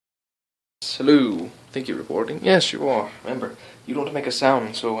Hello. Think you're recording? Yes, you are. Remember, you don't make a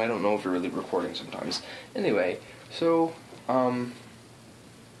sound, so I don't know if you're really recording sometimes. Anyway, so,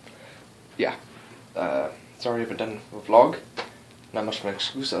 yeah. Sorry I haven't done a vlog. Not much of an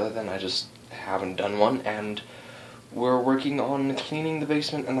excuse other than I just haven't done one, and we're working on cleaning the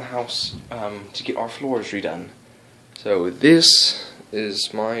basement and the house, to get our floors redone. So this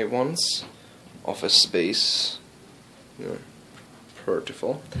is my once office space.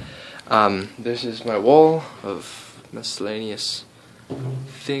 Beautiful. This is my wall of miscellaneous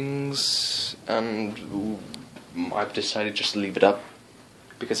things, and I've decided just to leave it up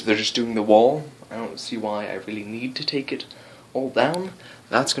because if they're just doing the wall, I don't see why I really need to take it all down.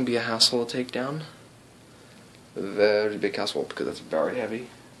 That's gonna be a hassle to take down. A very big hassle because it's very heavy.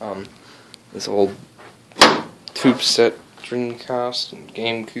 This old tube set, Dreamcast, and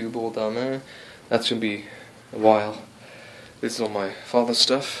GameCube all down there. That's gonna be a while. This is all my father's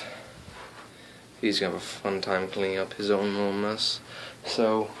stuff. He's gonna have a fun time cleaning up his own little mess.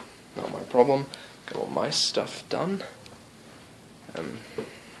 So, not my problem. Got all my stuff done.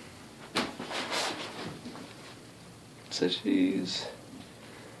 So jeez.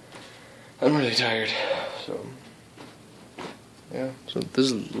 I'm really tired. So, yeah. So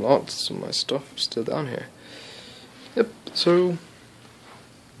there's lots of my stuff still down here. Yep. So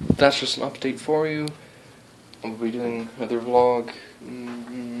that's just an update for you. I'll be doing another vlog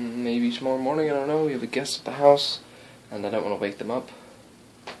maybe tomorrow morning, I don't know. We have a guest at the house and I don't want to wake them up.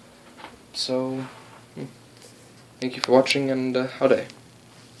 So, thank you for watching and howdy.